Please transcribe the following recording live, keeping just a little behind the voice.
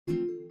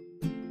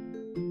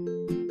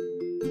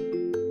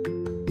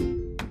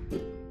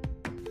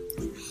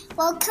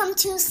Welcome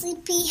to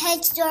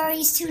Sleepyhead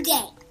Stories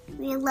today.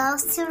 We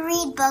love to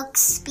read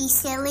books, be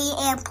silly,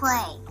 and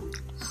play.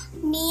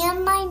 Me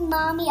and my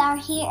mommy are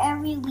here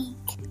every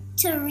week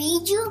to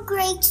read you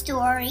great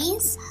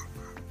stories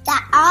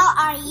that all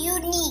are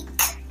unique.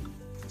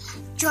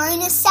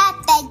 Join us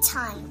at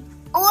bedtime,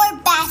 or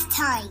bath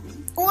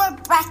time, or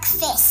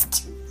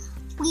breakfast.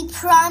 We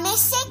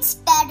promise it's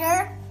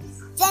better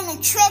than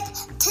a trip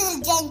to the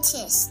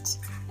dentist.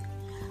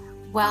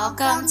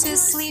 Welcome to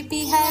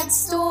Sleepyhead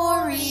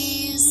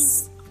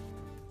Stories.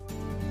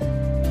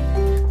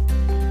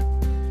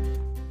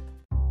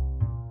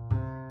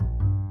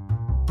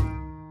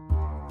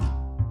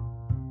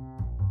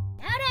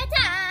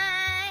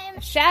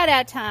 Shout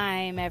out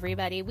time,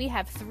 everybody. We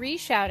have 3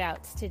 shout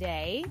outs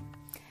today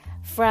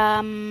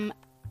from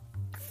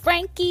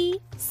Frankie,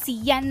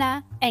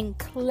 Sienna, and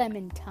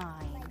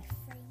Clementine.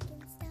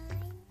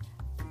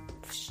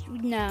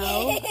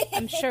 No,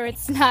 I'm sure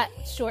it's not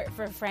short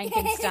for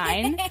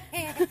Frankenstein,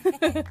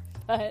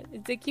 but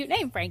it's a cute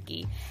name,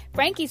 Frankie.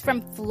 Frankie's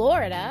from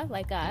Florida,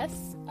 like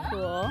us.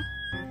 Cool.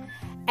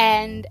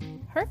 And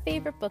her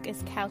favorite book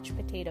is Couch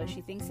Potato.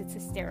 She thinks it's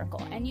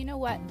hysterical. And you know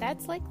what?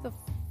 That's like the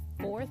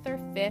 4th or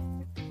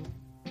 5th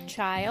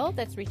child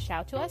that's reached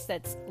out to us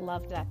that's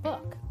loved that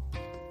book.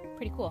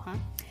 Pretty cool, huh?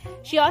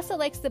 She also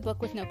likes the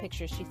book with no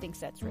pictures. She thinks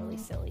that's really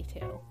silly,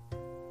 too.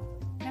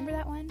 Remember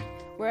that one?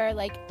 Where,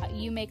 like,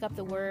 you make up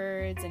the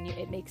words and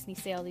it makes me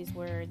say all these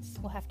words.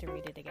 We'll have to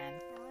read it again.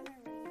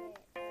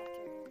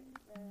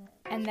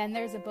 And then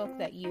there's a book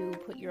that you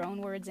put your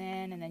own words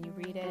in and then you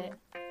read it.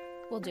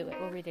 We'll do it.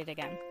 We'll read it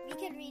again. We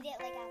could read it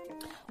like after.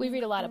 We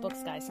read a lot of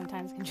books, guys.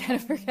 Sometimes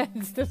Conchetta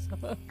forgets the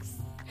books.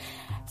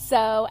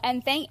 So,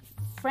 and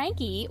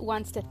Frankie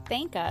wants to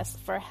thank us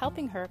for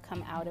helping her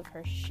come out of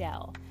her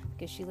shell.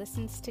 Because she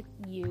listens to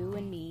you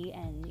and me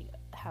and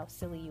how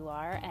silly you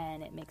are,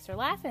 and it makes her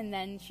laugh, and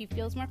then she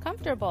feels more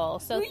comfortable.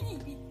 So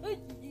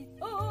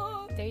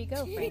there you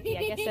go, Frankie.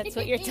 I guess that's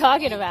what you're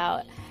talking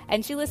about.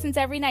 And she listens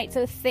every night.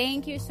 So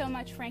thank you so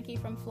much, Frankie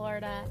from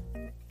Florida.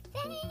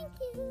 Thank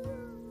you.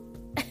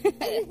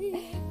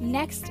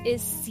 Next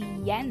is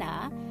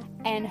Sienna,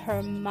 and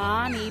her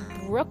mommy,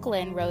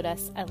 Brooklyn, wrote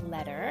us a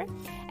letter.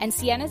 And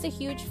Sienna's a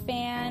huge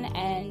fan,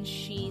 and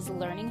she's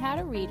learning how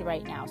to read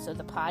right now. So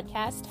the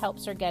podcast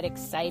helps her get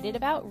excited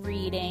about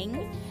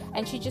reading.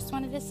 And she just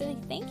wanted to say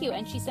thank you.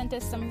 And she sent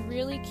us some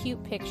really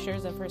cute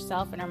pictures of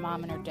herself and her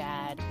mom and her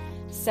dad.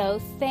 So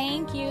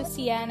thank you,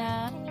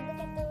 Sienna. Can you look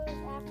at those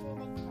after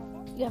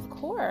they Yeah, of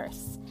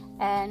course.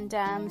 And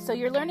so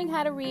you're learning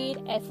how to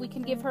read. If we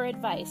can give her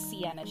advice,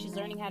 Sienna, she's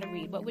learning how to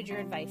read. What would your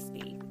advice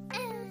be?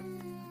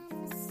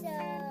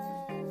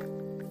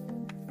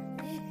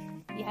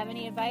 You have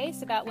any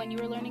advice about when you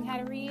were learning how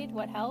to read?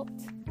 What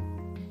helped?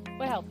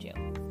 What helped you?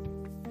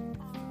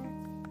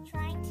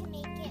 Trying to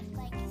make it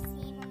like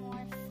seem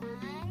more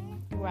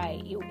fun.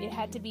 Right, it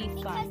had to be fun.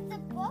 Because the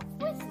book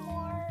was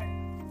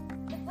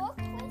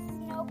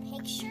no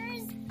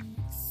pictures.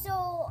 So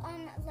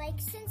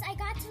since I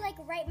got to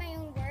write my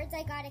own words,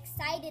 I got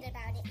excited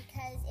about it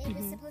because it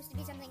was supposed to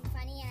be something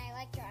funny, and I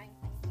like drawing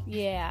funny things.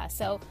 Yeah,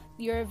 so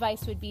your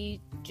advice would be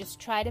just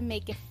try to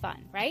make it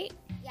fun, right?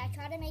 Yeah,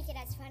 try to make it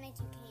as fun as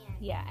you can.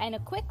 Yeah, and a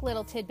quick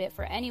little tidbit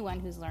for anyone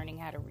who's learning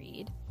how to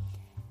read.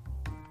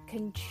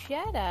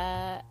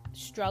 Conchetta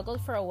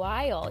struggled for a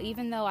while,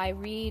 even though I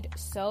read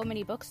so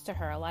many books to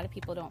her. A lot of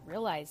people don't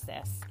realize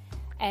this.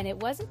 And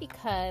it wasn't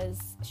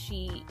because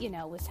she,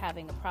 was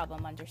having a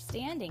problem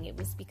understanding. It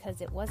was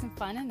because it wasn't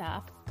fun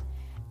enough.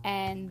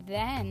 And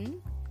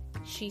then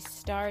she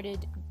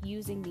started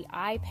using the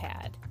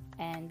iPad.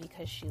 And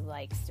because she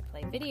likes to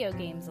play video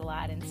games a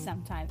lot and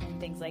sometimes and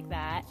things like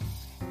that,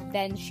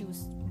 then she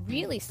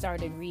really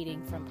started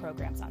reading from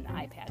programs on the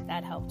iPad.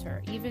 That helped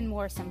her even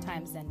more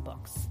sometimes than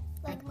books.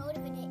 Like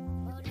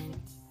motivation.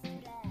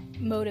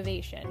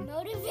 Motivation.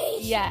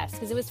 Yes,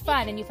 because it was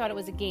fun and you thought it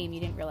was a game.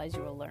 You didn't realize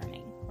you were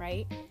learning,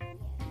 right?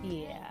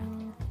 Yeah.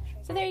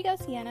 So there you go,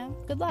 Sienna.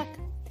 Good luck.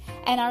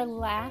 And our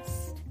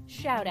last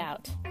shout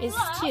out is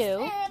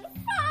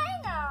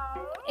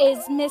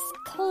Miss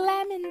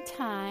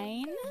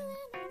Clementine.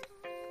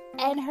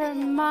 And her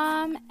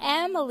mom,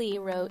 Emily,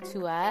 wrote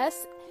to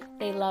us.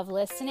 They love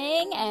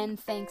listening and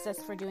thanks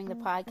us for doing the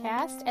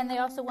podcast. And they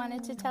also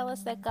wanted to tell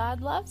us that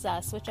God loves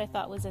us, which I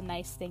thought was a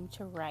nice thing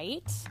to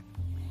write.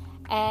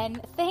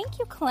 And thank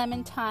you,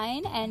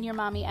 Clementine, and your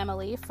mommy,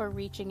 Emily, for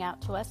reaching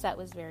out to us. That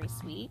was very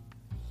sweet.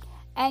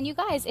 And you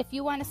guys, if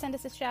you want to send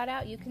us a shout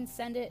out, you can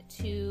send it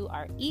to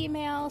our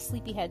email,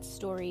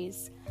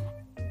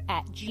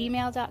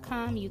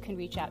 sleepyheadstories@gmail.com. You can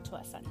reach out to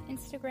us on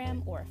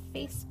Instagram or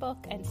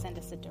Facebook and send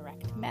us a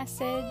direct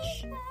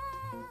message.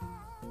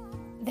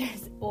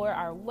 Or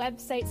our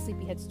website,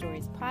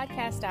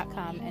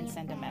 sleepyheadstoriespodcast.com, and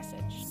send a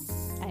message.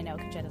 I know,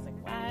 Conchetta's like,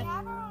 what?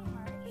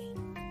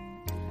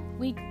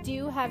 We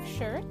do have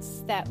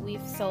shirts that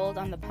we've sold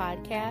on the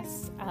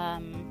podcast,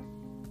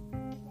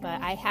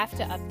 but I have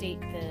to update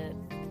the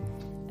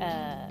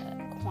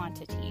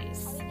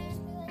quantities.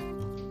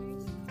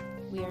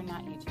 We are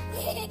not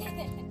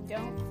YouTubers.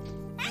 Don't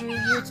through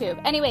YouTube.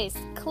 Anyways,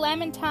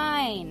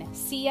 Clementine,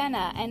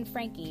 Sienna, and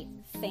Frankie,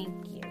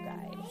 thank you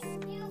guys.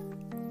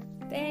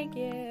 Thank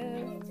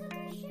you.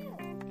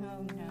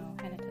 Oh no,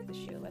 Hannah took the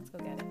shoe. Let's go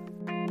get it.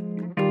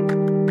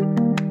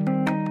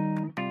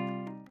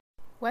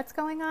 What's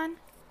going on?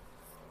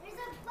 There's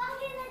a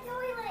bug in the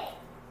toilet.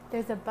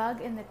 There's a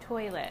bug in the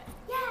toilet.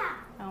 Yeah.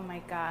 Oh my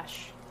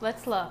gosh.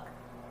 Let's look.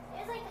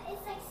 It's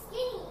like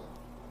skinny.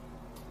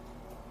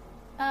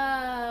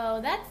 Oh,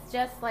 that's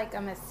just like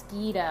a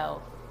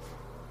mosquito.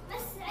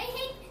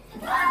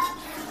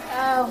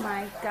 Oh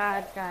my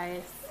God,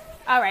 guys.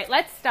 All right,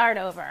 let's start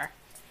over.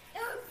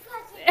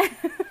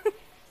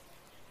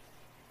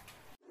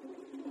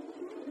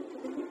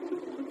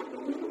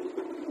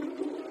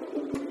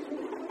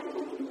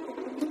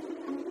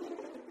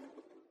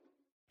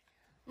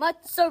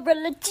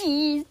 Mozzarella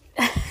cheese.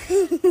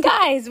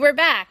 Guys, we're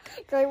back.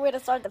 Great way to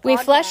start the podcast. We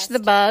flushed the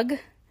bug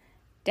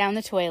down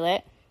the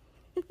toilet.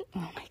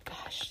 Oh my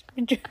gosh.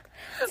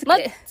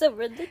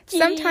 Mozzarella cheese.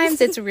 Sometimes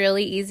it's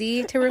really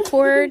easy to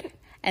record,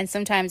 and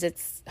sometimes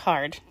it's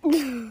hard.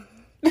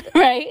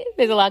 Right?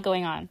 There's a lot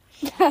going on.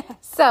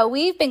 So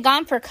we've been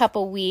gone for a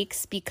couple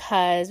weeks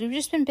because we've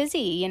just been busy,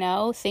 you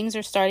know. Things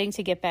are starting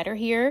to get better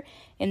here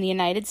in the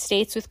United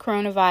States with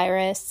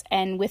coronavirus,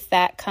 and with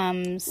that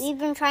comes... We've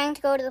been trying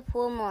to go to the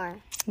pool more.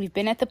 We've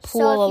been at the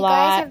pool a lot. So if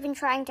you guys have been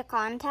trying to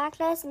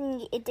contact us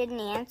and it didn't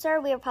answer,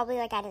 we were probably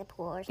like at the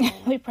pool or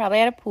something. We probably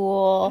had a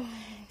pool.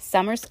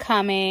 Summer's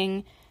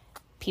coming.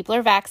 People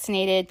are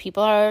vaccinated.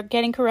 People are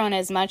getting corona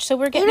as much, so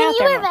we're getting out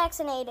there. Even you were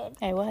vaccinated.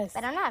 I was.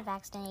 But I'm not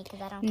vaccinated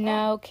because I don't care.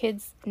 No,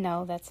 kids...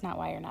 No, that's not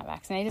why you're not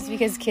vaccinated. It's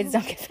because kids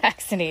don't get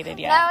vaccinated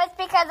yet. No, it's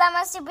because I'm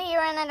a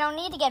superhero and I don't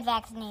need to get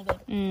vaccinated.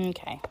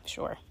 Okay,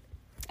 sure.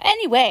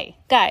 Anyway,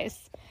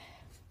 guys.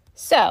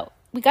 So,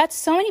 we got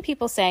so many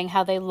people saying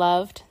how they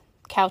loved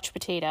Couch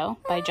Potato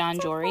by John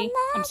Jory.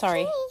 I'm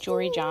sorry,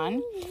 Jory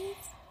John.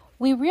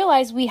 We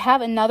realized we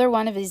have another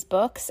one of his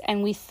books,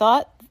 and we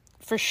thought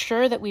for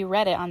sure that we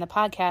read it on the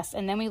podcast,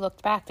 and then we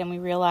looked back and we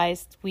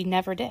realized we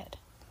never did.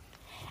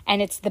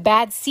 And it's The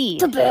Bad Seed.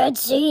 The Bad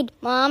Seed,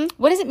 Mom.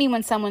 What does it mean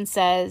when someone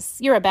says,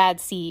 you're a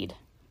bad seed?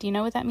 Do you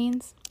know what that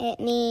means? It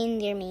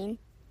means you're mean,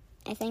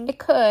 I think. It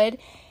could.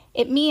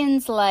 It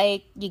means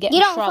like you get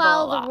in trouble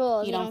a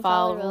lot. You don't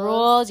follow the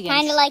rules. You don't follow the rules.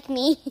 Kind of like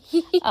me.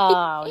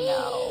 Oh,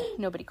 no.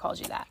 Nobody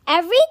calls you that.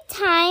 Every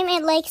time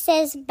it like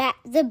says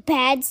the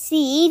bad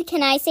seed,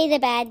 can I say the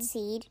bad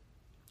seed?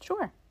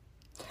 Sure.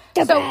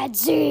 The bad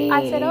seed.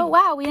 I said, oh,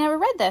 wow, we never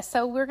read this,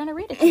 so we're going to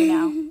read it to you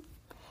now.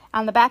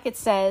 On the back it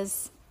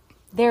says,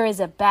 there is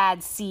a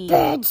bad seed.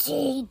 Bad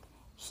seed.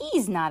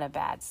 He's not a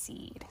bad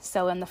seed.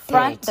 So in the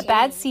front, the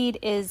bad seed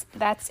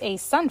that's a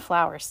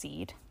sunflower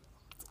seed.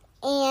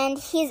 And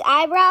his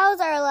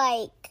eyebrows are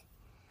like,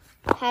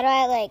 how do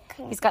I like...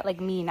 He's got like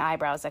mean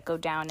eyebrows that go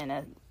down in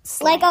a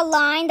slant. Like a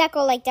line that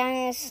go like down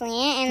in a slant,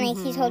 and like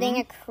he's holding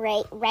a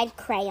red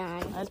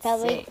crayon. He's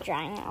probably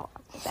drawing out.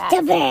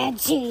 The bad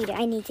seed.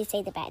 I need to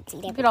say the bad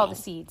seed. Look at all the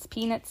seeds.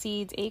 Peanut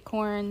seeds,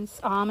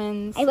 acorns,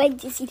 almonds. I want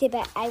to see the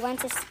bad...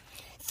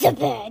 The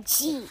bad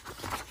seed.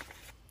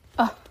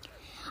 Oh.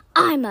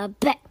 I'm a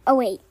bad... Oh,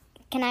 wait.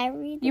 Can I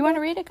read You want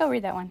to read it? Go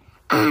read that one.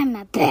 I'm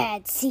a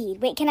bad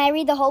seed. Wait, can I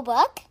read the whole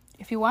book?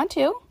 If you want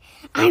to.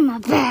 I'm a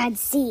bad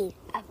seed.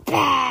 A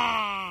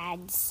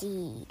bad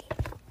seed.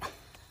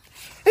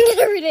 I'm going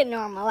to read it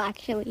normal,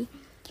 actually.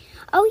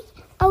 Oh,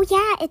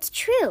 yeah, it's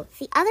true.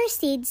 The other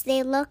seeds,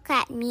 they look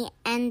at me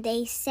and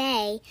they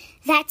say,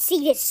 that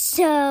seed is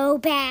so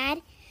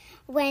bad.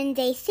 When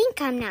they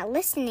think I'm not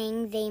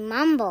listening, they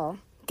mumble,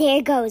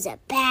 there goes a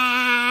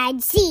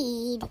bad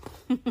seed.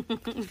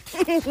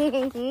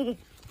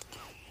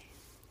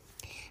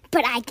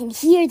 But I can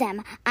hear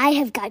them. I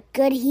have got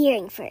good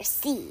hearing for a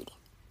seed.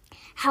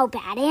 How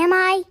bad am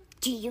I?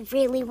 Do you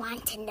really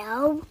want to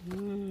know?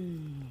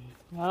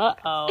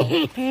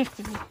 Uh-oh.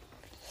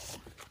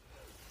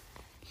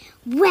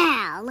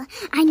 Well,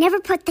 I never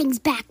put things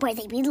back where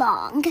they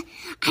belong.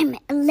 I'm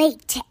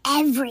late to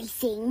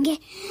everything.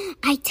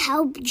 I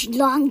tell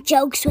long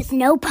jokes with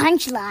no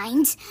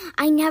punchlines.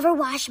 I never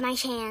wash my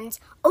hands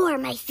or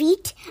my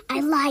feet. I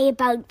lie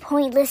about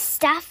pointless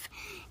stuff.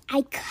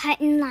 I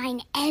cut in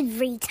line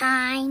every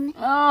time.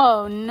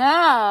 Oh,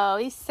 no.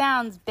 He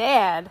sounds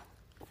bad.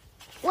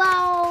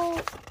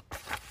 Well...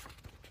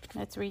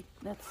 Let's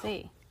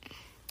see.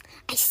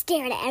 I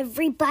stare at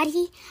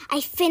everybody.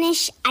 I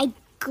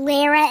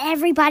glare at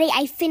everybody.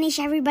 I finish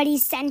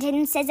everybody's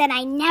sentences and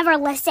I never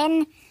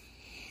listen.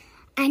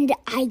 And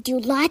I do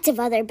lots of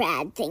other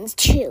bad things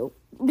too.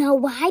 Know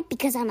why?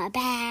 Because I'm a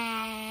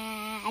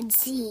bad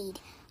seed.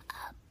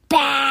 A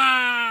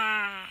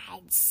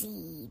bad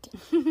seed.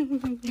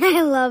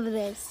 I love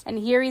this. And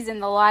here he's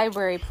in the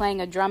library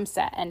playing a drum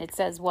set, and it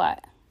says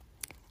what?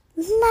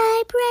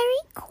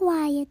 Library,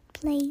 quiet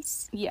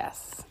place.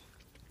 Yes.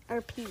 Or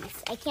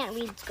peace. I can't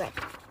read script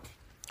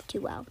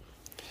too well.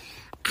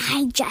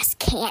 I just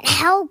can't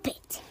help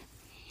it.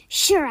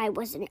 Sure, I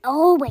wasn't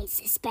always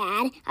this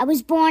bad. I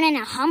was born in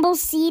a humble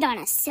seed on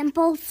a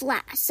simple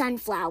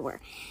sunflower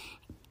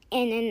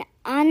in an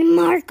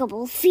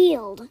unmarkable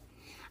field.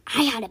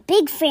 I had a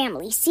big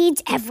family,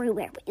 seeds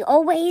everywhere.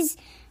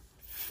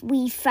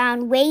 We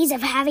found ways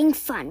of having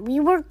fun. We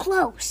were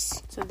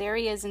close. So there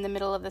he is in the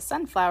middle of the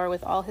sunflower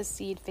with all his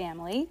seed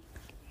family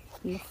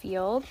in the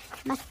field.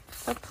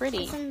 So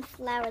pretty. The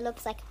sunflower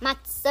looks like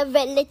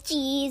mozzarella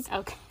cheese.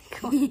 Okay,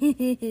 cool.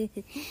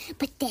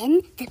 But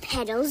then the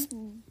petals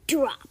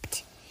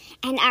dropped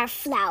and our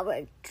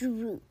flower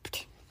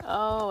drooped.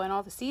 Oh, and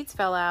all the seeds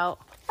fell out.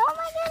 Oh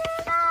my goodness!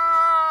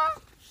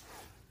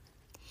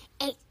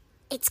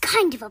 It's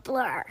kind of a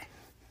blur.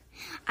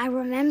 I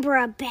remember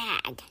a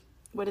bag.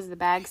 What does the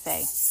bag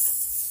say?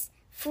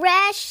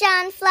 Fresh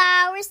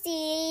sunflower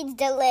seeds,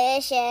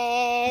 delicious.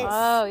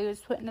 Oh, he was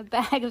putting a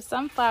bag of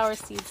sunflower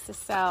seeds to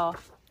sell.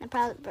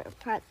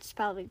 It's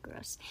probably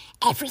gross.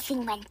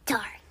 Everything went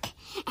dark.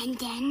 And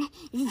then...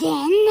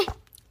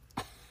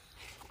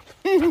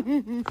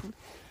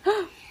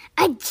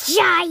 a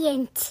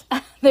giant!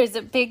 There's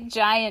a big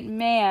giant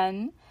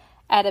man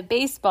at a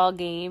baseball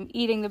game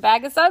eating the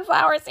bag of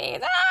sunflower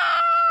seeds. Ah!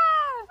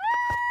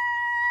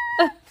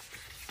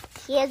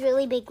 He has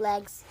really big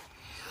legs.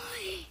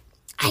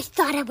 I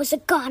thought I was a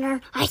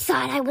goner. I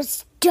thought I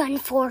was done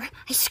for.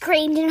 I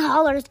screamed and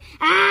hollered,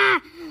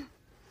 ah!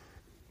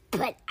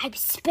 But I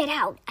spit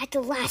out at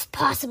the last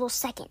possible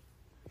second.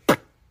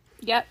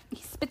 Yep,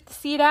 he spit the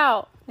seed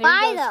out. There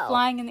Why, he goes, though?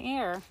 flying in the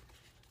air.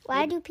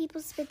 Why do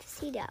people spit the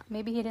seed out?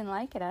 Maybe he didn't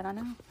like it. I don't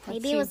know.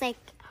 Maybe it was like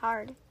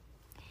hard.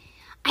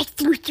 I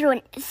flew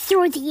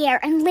through the air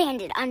and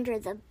landed under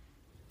the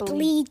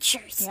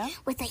bleachers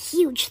with a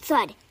huge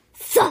thud.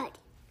 Thud!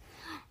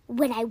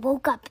 When I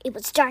woke up, it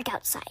was dark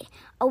outside.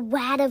 A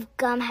wad of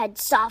gum had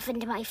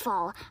softened my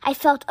fall. I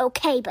felt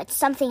okay, but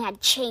something had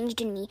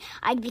changed in me.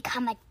 I'd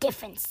become a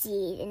different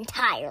seed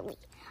entirely.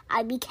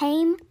 I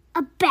became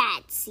a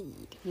bad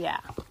seed.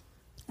 Yeah.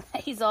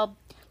 He's all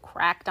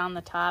cracked on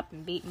the top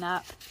and beaten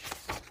up.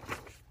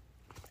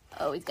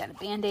 Oh, he's got a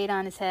Band-Aid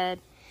on his head.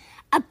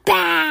 A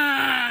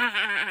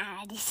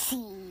bad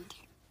seed.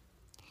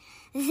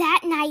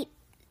 That night,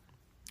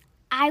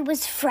 I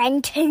was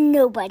friend to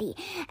nobody,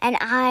 and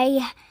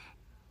I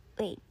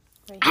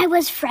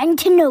was friend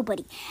to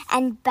nobody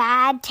and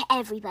bad to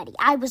everybody.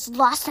 I was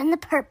lost on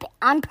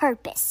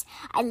purpose.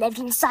 I lived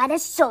inside a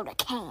soda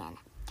can.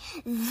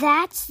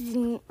 That's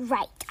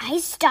right. I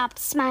stopped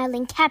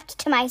smiling, kept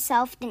to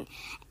myself, and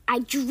I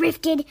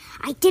drifted.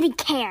 I didn't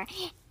care,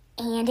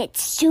 and it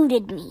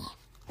suited me.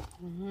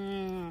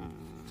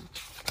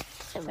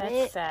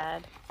 That's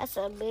sad. That's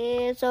a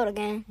big soda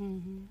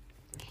can.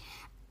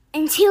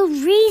 Until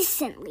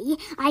recently,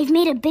 I've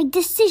made a big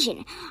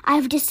decision.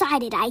 I've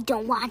decided I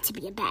don't want to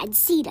be a bad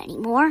seed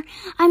anymore.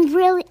 I'm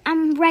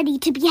ready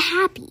to be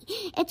happy.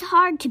 It's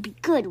hard to be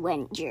good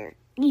when you're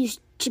used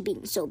to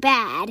being so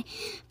bad.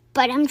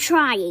 But I'm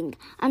trying.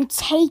 I'm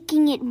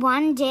taking it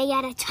one day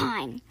at a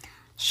time.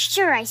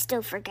 Sure, I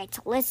still forget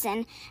to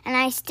listen, and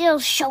I still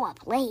show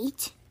up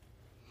late.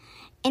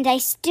 And I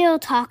still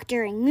talk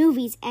during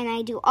movies, and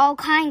I do all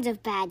kinds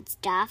of bad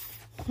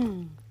stuff.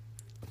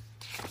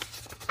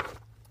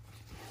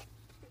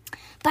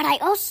 But I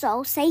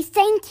also say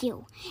thank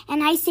you,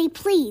 and I say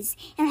please,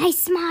 and I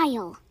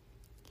smile.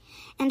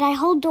 And I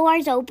hold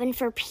doors open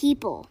for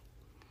people.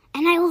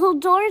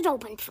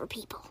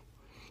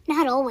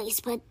 Not always,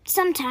 but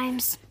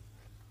sometimes.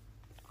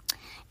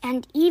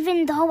 And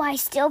even though I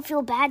still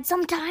feel bad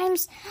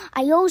sometimes,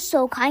 I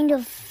also kind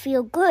of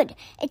feel good.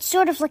 It's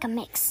sort of like a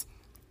mix.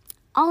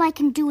 All I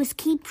can do is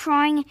keep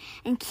trying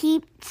and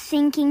keep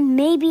thinking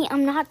maybe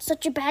I'm not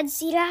such a bad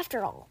seed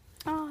after all.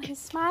 Oh, he's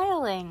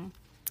smiling.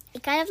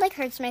 It kind of like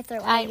hurts my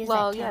throat when I use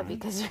that term.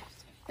 Because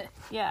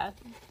yeah.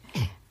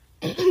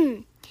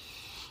 Hey,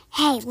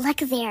 look,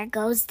 there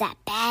goes that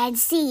bad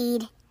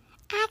seed.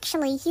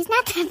 Actually, he's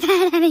not that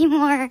bad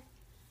anymore.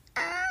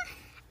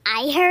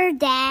 I heard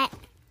that.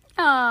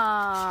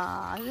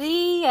 Aw,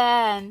 the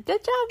end.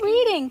 Good job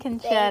reading,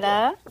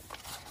 Conchetta.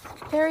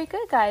 Very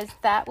good, guys.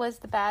 That was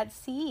the bad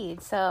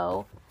seed.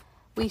 So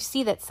we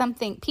see that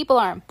people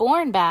aren't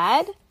born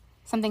bad.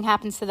 Something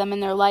happens to them in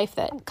their life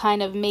that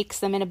kind of makes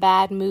them in a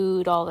bad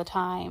mood all the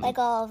time. Like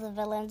all of the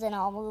villains in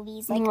all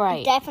movies.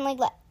 Right. Definitely,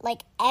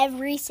 like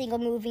every single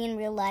movie in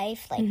real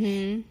life.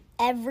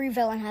 Every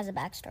villain has a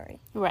backstory.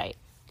 Right.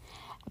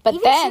 But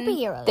even then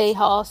superheroes. They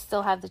all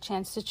still have the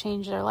chance to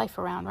change their life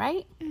around,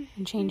 right?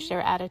 And change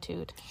their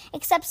attitude.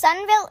 Except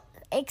some villains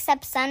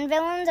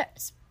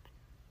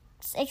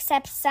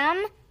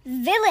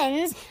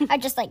are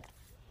just like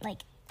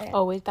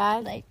always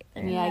bad. I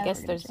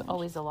guess there's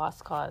always a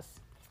lost cause.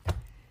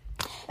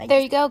 There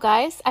you go,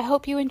 guys. I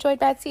hope you enjoyed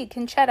Bad Seed.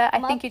 Conchetta,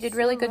 I think you did a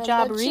really good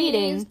job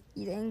reading.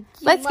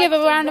 Let's give a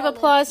round of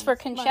applause for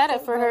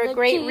Conchetta for her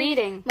great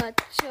reading.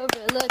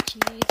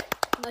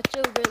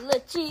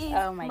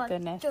 Oh my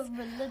goodness. All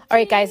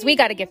right, guys, we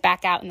got to get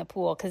back out in the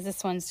pool because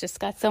this one's just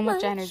got so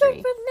much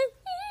energy.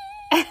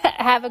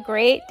 Have a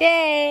great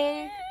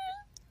day.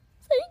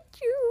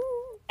 Thank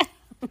you.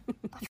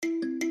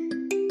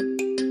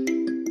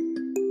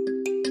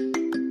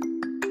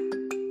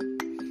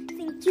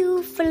 Thank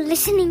you for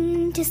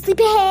listening to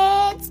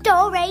Sleepyhead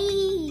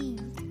Stories.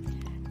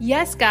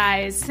 Yes,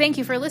 guys, thank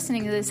you for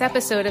listening to this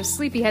episode of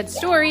Sleepyhead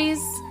Stories.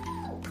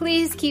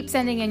 Please keep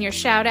sending in your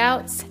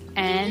shout-outs,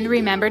 and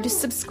remember to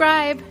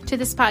subscribe to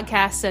this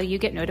podcast so you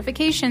get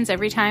notifications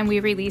every time we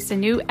release a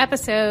new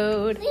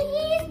episode.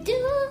 Please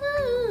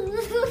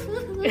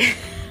do.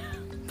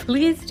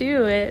 Please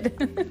do it.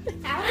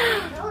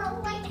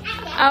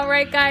 All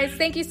right, guys,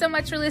 thank you so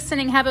much for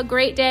listening. Have a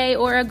great day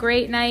or a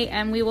great night,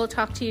 and we will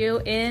talk to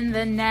you in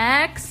the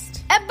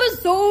next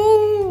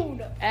episode.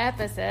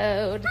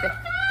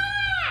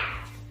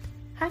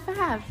 High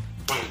five.